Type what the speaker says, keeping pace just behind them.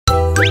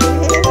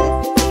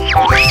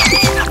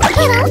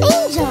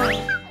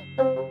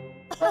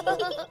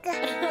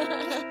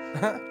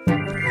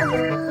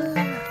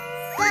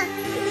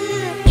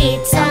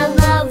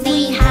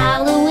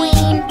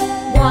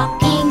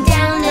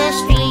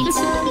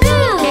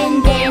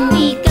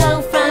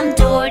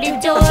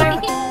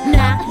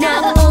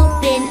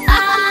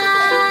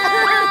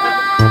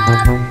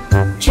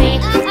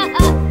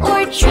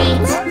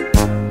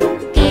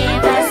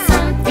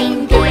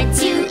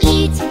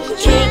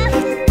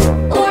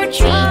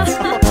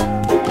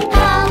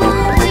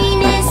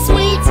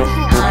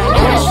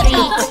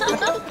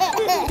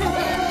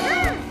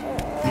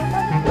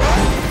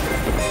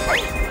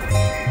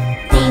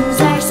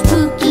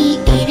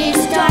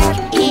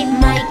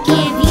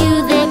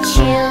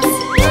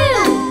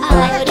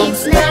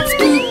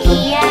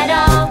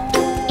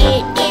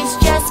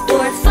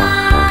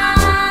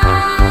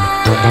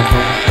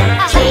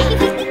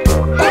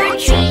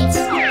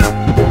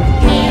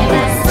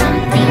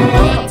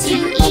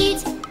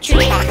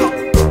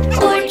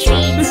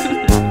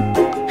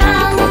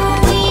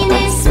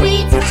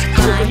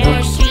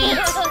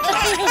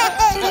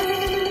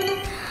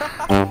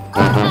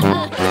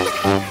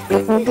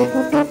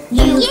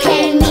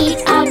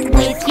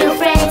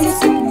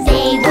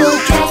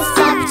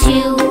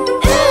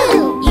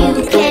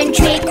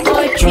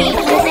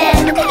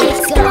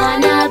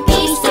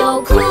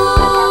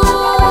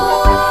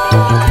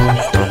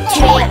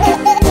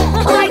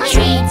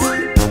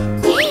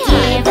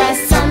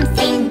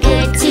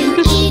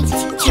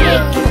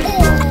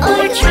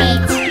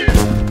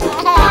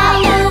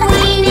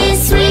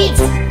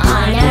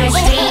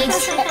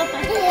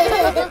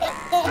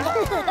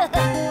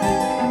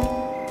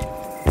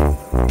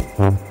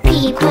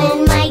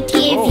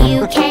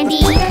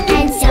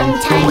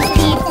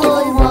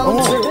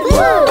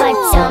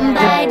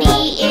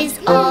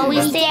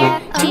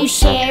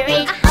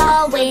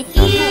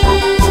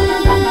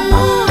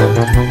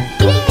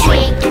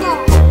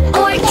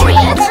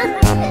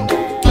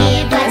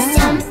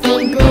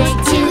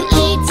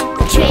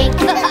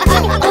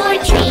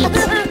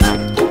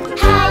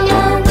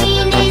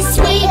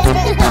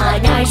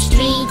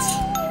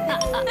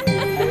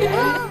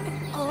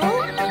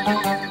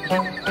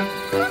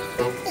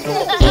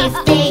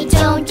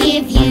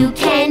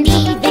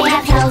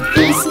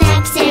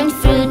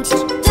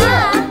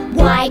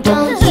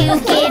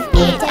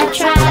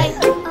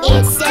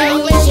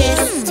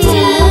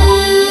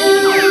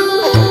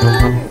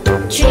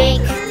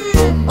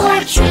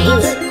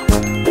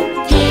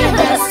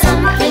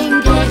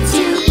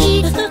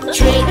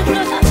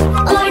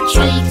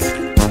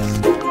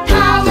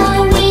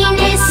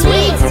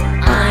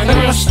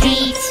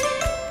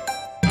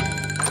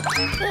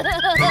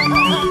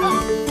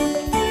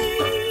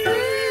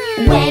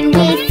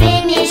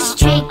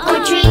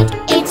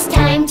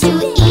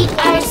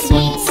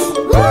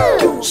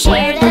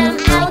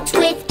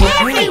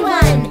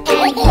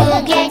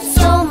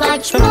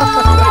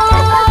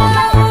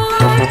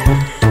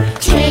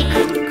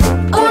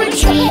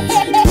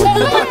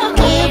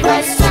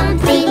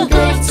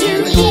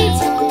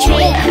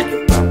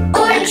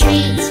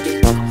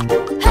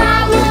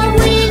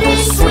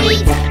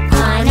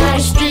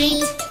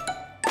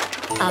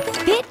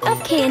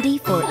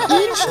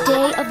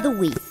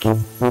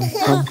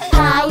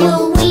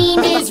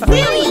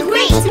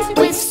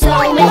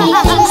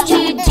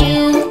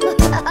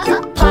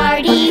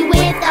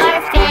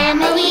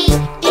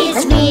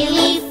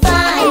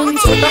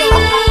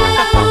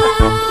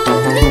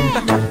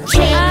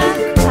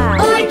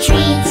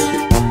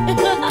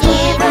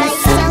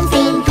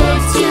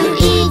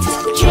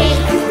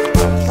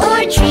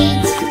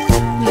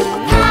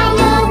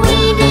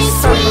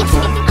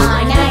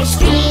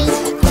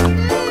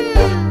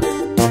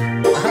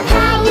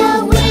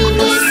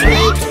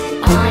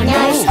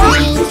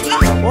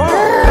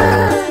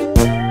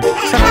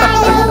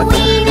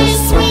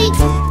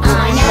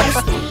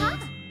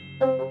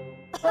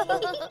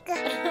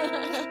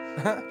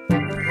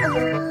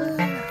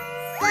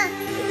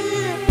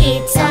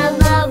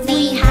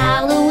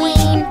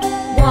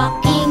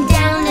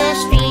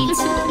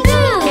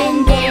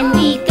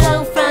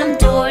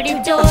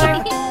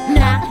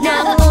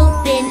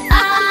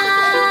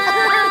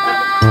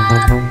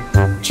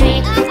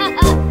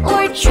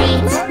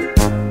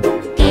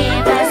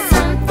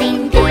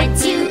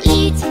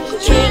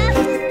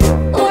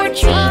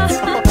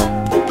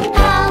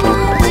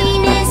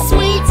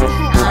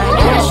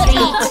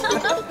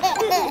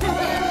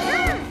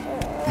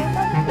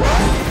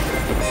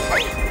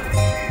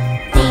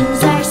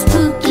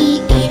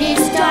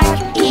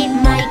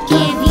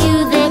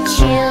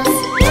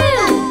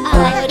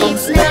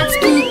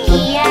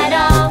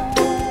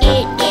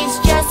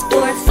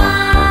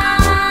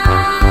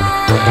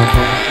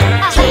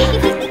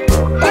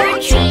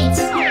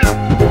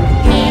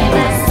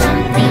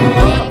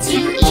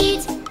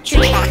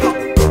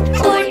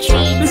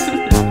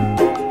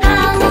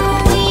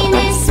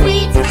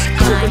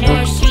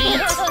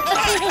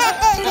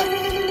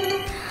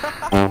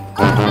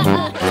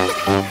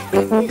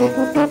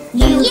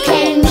You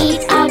can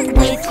meet up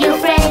with your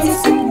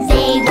friends.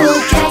 They will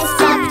dress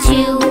up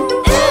too.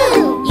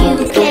 You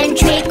can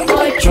trick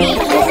or treat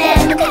with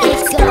them.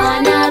 It's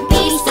gonna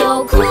be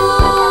so cool.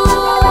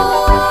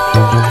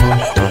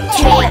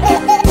 Trick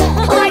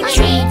or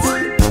treat.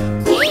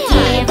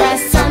 Give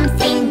us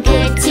something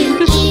good to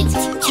eat.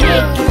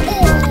 Trick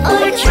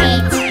or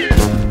treat.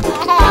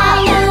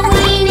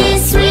 Halloween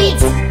is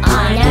sweet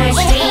on our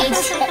street.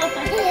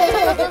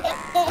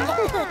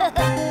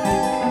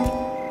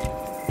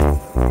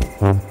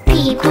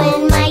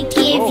 People might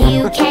give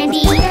you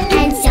candy,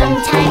 and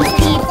sometimes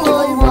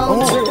people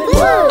won't.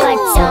 But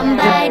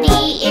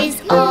somebody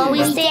is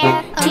always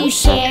there to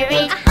share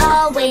it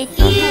all with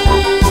you.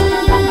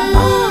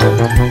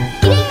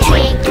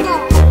 Trick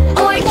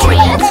or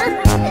treat.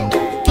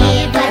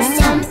 Give us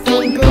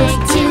something good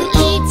to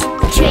eat.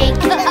 Trick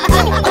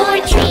or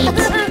treat.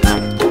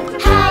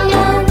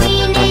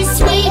 Halloween is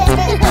sweet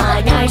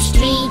on our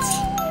street.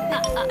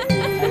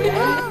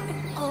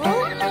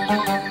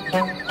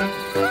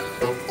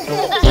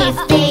 If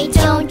they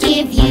don't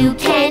give you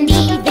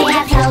candy, they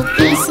have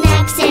healthy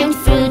snacks and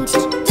fruit.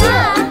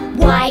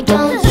 Why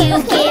don't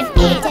you give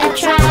it a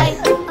try?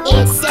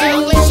 It's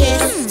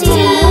delicious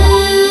too.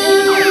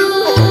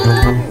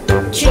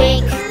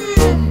 Trick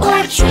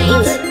or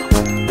treat.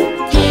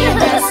 Give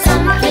us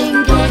something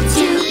good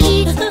to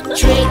eat.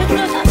 Trick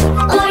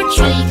or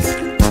treat.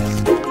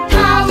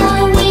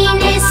 Halloween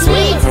is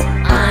sweet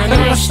on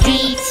our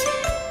street.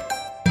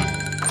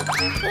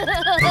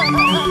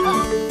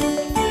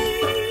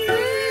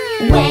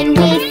 When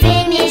we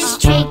finish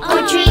trick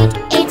or treat,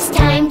 it's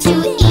time to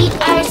eat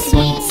our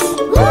sweets.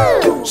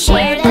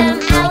 Share them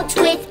out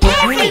with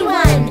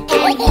everyone,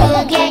 and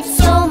you'll get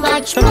so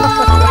much more.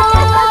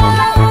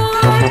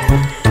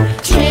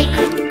 Trick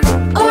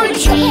or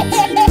treat.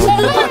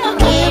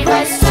 Give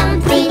us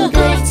something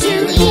good to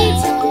eat.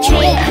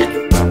 Trick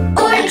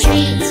or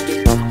treat.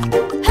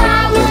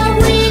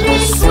 Halloween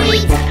is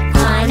sweet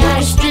on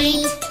our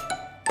street.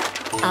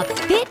 A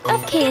bit of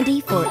candy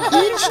for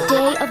each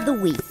day of the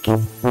week.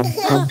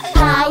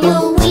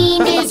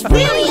 Halloween is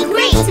really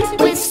great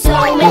with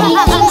so many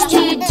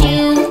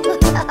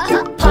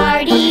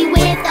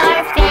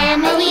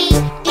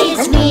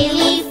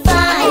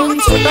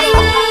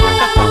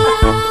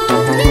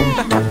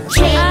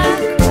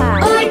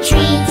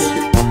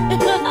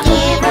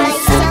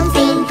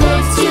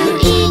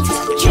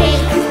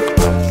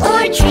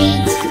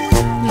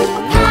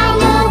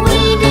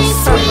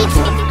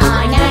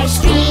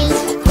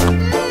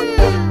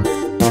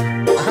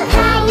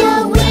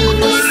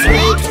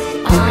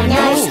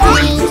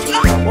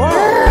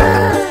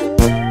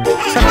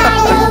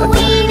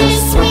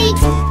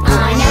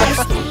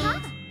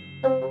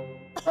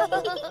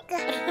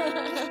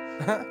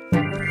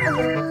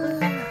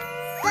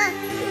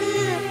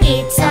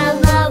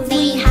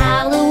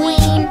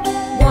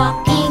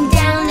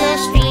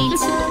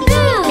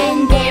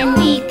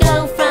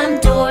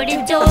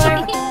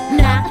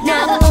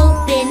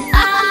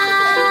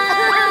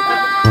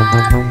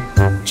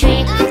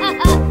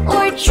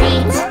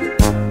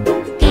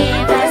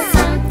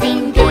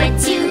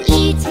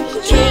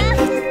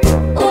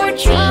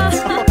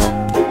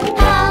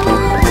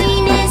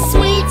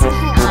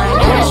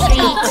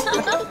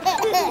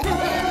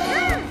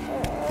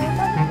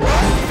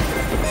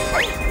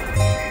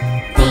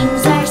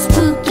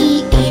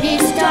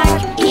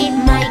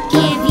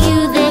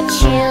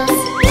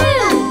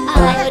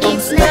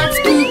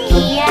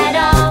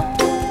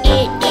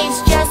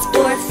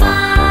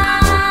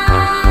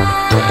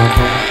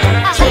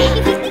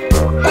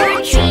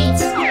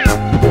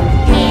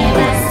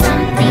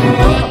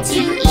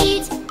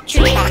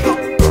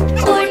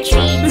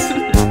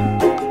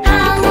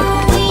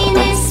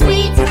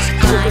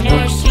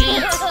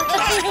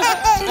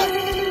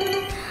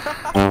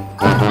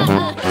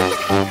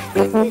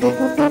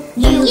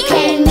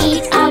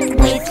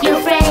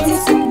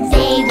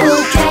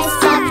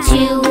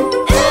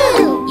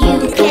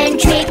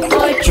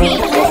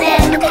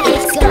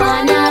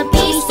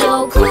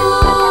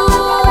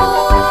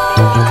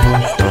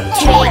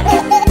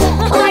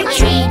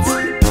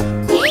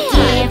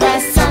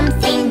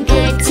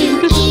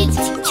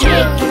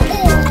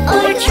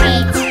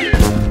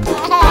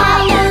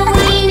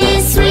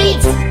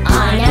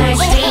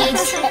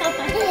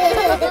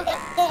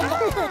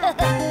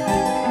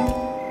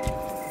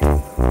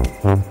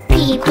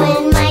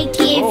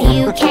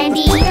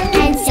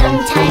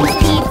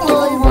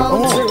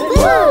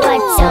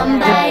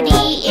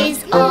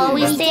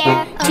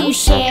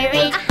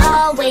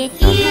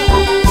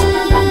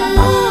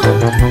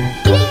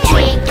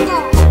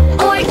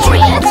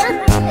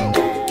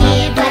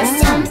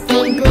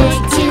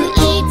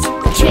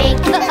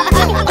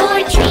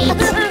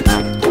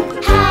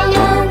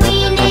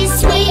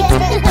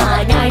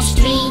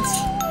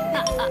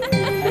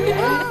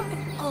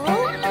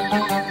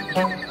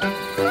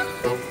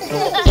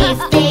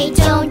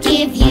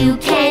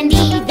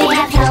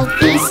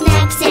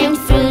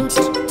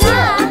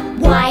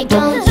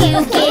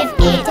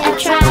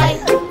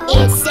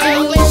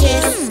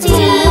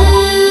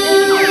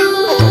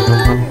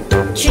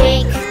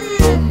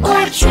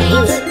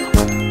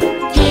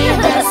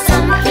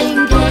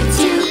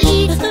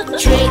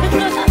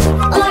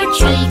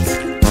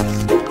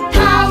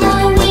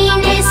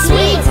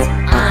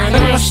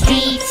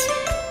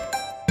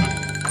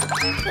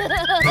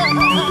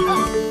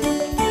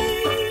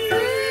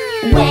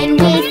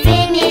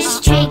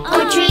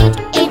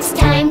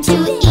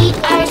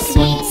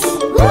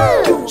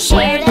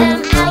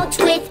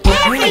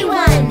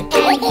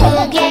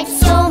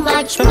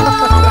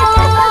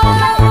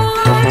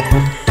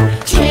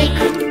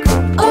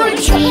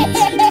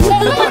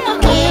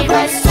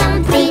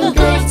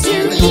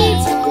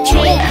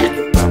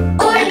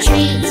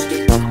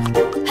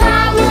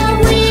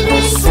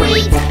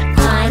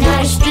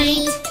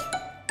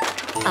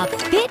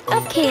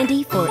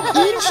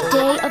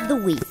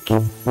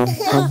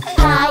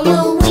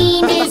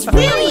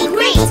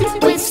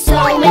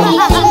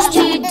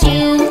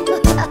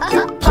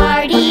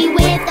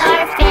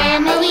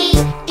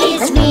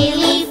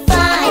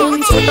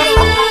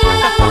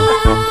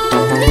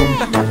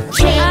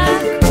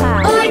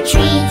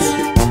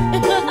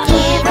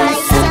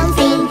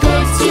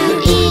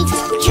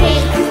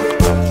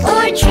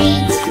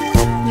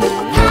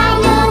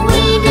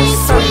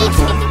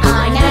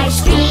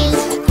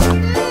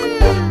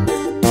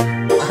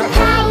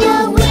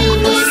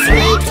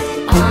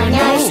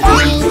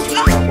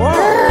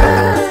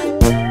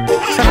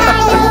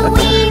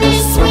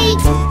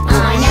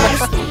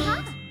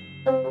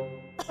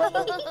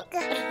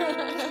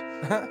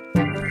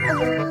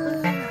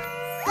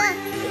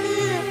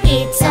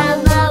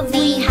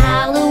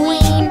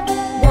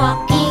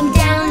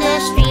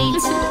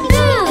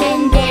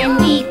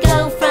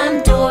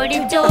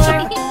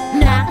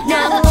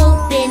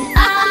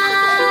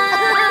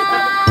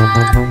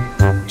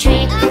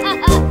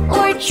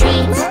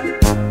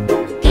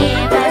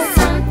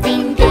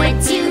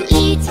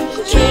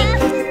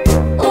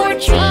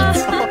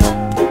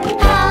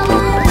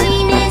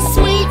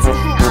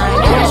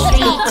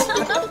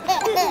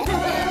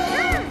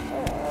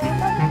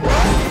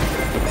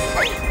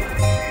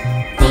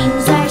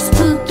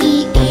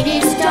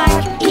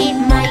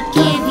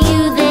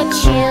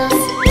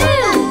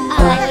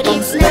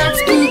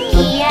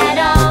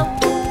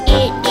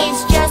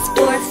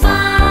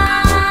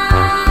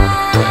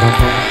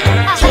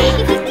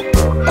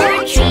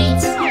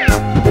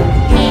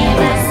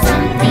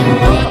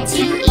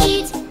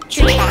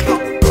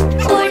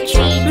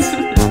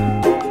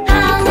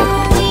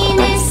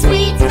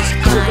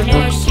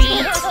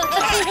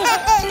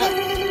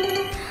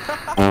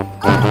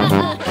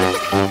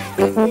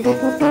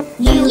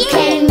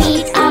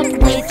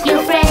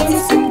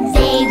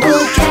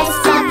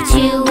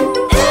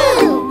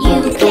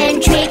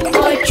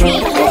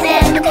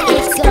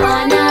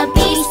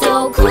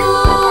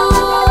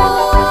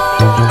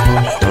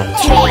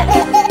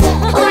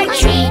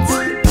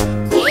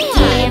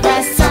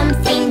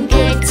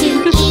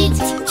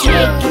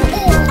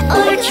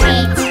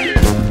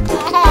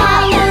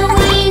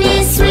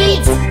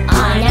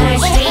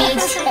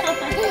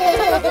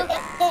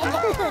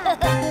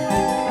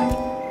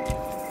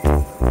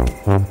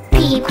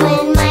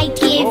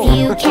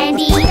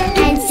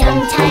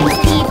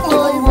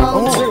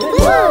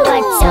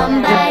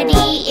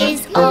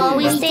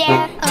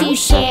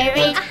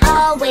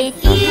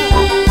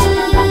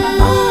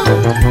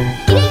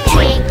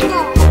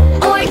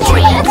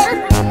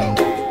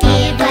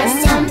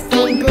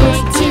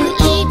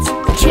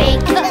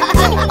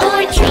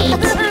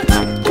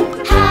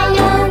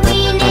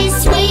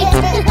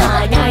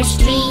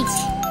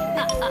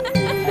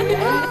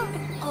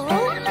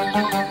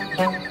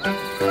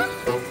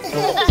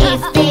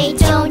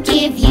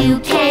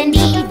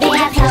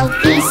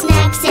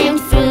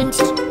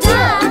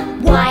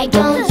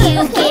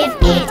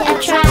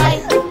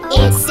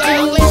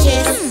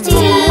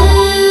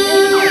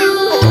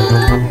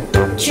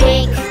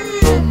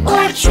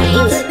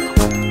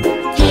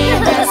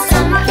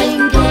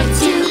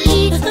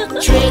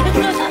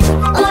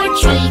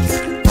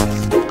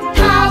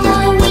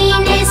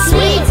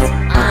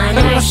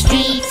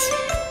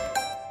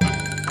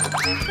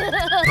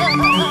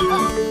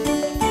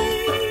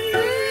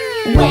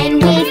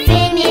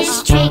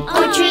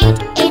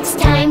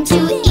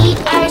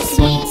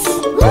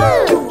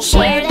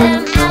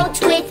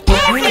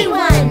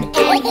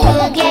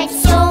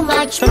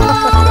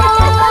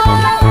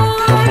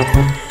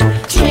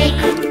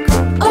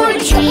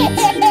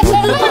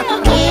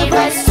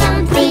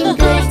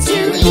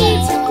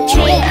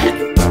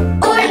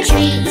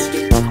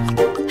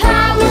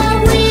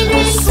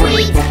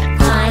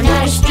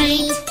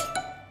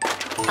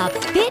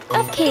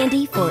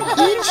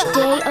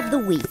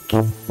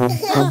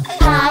week.